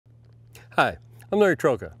Hi, I'm Larry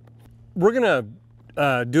Trocha. We're gonna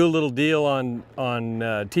do a little deal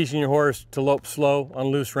on teaching your horse to lope slow on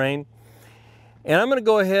loose rein. And I'm gonna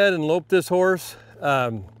go ahead and lope this horse.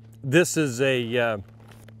 This is a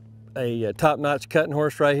top-notch cutting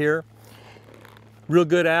horse right here. Real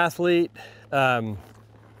good athlete, a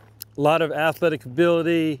lot of athletic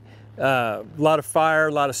ability, a lot of fire,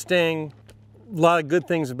 a lot of sting, a lot of good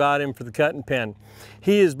things about him for the cutting pen.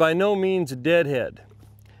 He is by no means a deadhead.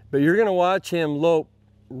 But you're gonna watch him lope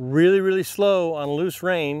really, really slow on loose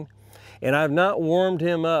rein, and I've not warmed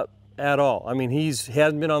him up at all. I mean, he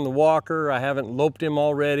hasn't been on the walker, I haven't loped him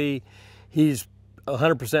already. He's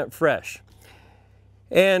 100% fresh.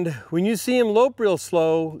 And when you see him lope real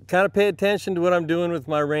slow, kind of pay attention to what I'm doing with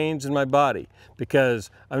my reins and my body,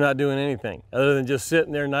 because I'm not doing anything other than just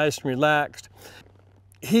sitting there nice and relaxed.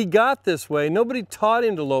 He got this way, nobody taught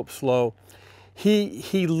him to lope slow.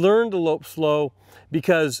 He learned to lope slow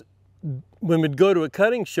because when we'd go to a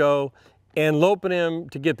cutting show and loping him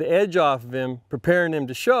to get the edge off of him, preparing him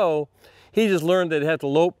to show, he just learned that he'd have to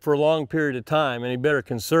lope for a long period of time and he better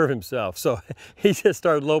conserve himself. So he just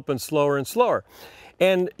started loping slower and slower.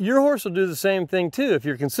 And your horse will do the same thing too if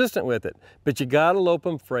you're consistent with it, but you gotta lope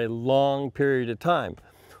him for a long period of time.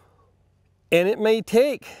 And it may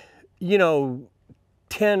take,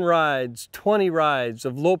 10 rides, 20 rides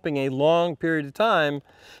of loping a long period of time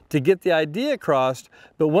to get the idea across,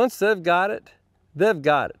 but once they've got it,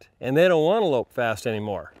 and they don't want to lope fast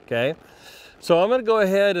anymore, okay? So I'm gonna go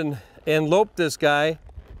ahead and lope this guy,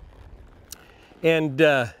 and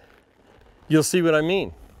you'll see what I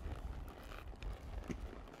mean.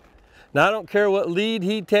 Now I don't care what lead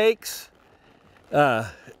he takes,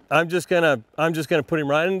 I'm just gonna put him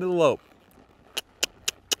right into the lope.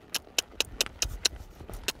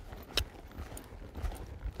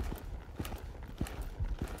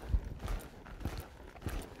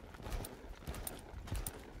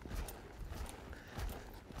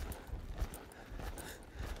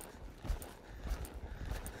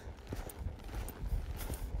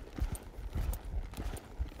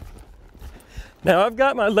 Now I've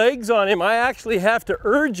got my legs on him. I actually have to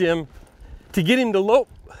urge him to get him to lope,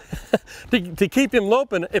 to keep him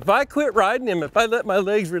loping. If I quit riding him, if I let my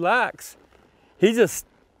legs relax, he just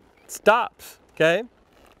stops, okay? I'm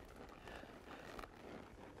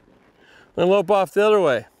gonna lope off the other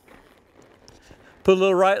way. Put a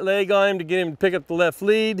little right leg on him to get him to pick up the left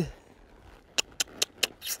lead.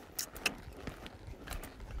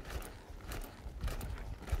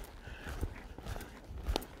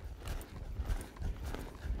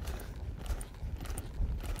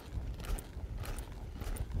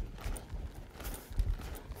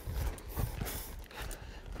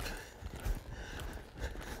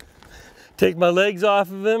 Take my legs off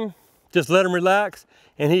of him, just let him relax,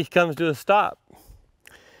 and he comes to a stop.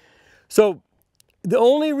 So the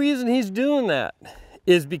only reason he's doing that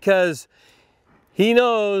is because he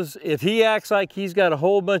knows if he acts like he's got a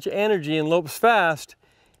whole bunch of energy and lopes fast,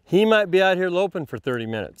 he might be out here loping for 30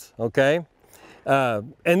 minutes, okay?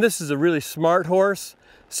 And this is a really smart horse,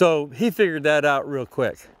 so he figured that out real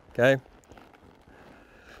quick, okay?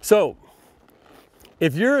 So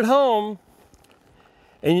if you're at home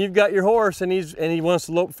and you've got your horse and he wants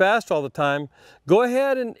to lope fast all the time, go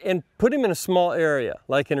ahead and put him in a small area,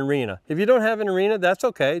 like an arena. If you don't have an arena, that's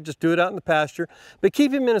okay, just do it out in the pasture, but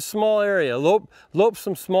keep him in a small area, lope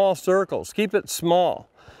some small circles, keep it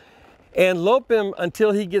small, and lope him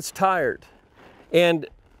until he gets tired. And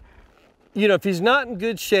if he's not in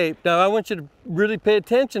good shape, now I want you to really pay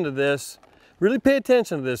attention to this,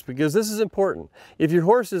 because this is important. If your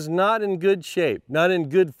horse is not in good shape, not in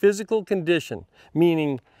good physical condition,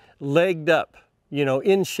 meaning legged up,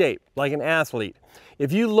 in shape, like an athlete,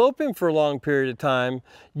 if you lope him for a long period of time,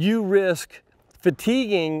 you risk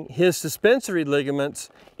fatiguing his suspensory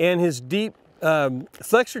ligaments and his deep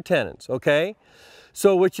flexor tendons, okay?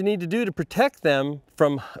 So what you need to do to protect them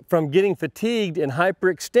from getting fatigued and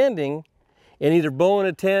hyperextending and either bowing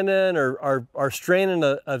a tendon or straining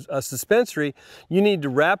a suspensory, you need to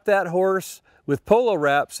wrap that horse with polo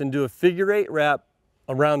wraps and do a figure-8 wrap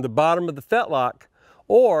around the bottom of the fetlock.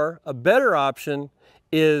 Or a better option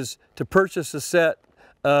is to purchase a set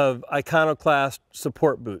of Iconoclast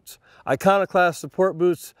support boots. Iconoclast support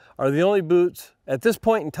boots are the only boots at this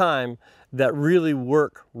point in time that really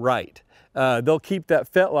work right. They'll keep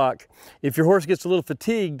that fetlock. If your horse gets a little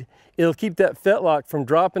fatigued, it'll keep that fetlock from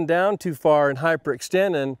dropping down too far and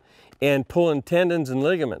hyperextending and pulling tendons and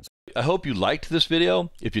ligaments. I hope you liked this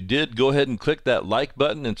video. If you did, go ahead and click that like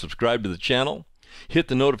button and subscribe to the channel. Hit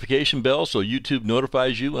the notification bell so YouTube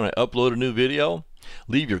notifies you when I upload a new video.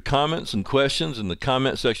 Leave your comments and questions in the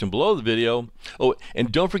comment section below the video. Oh,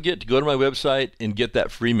 and don't forget to go to my website and get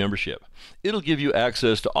that free membership. It'll give you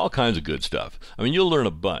access to all kinds of good stuff. I mean, you'll learn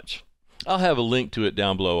a bunch. I'll have a link to it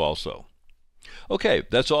down below also. Okay,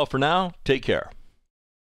 that's all for now. Take care.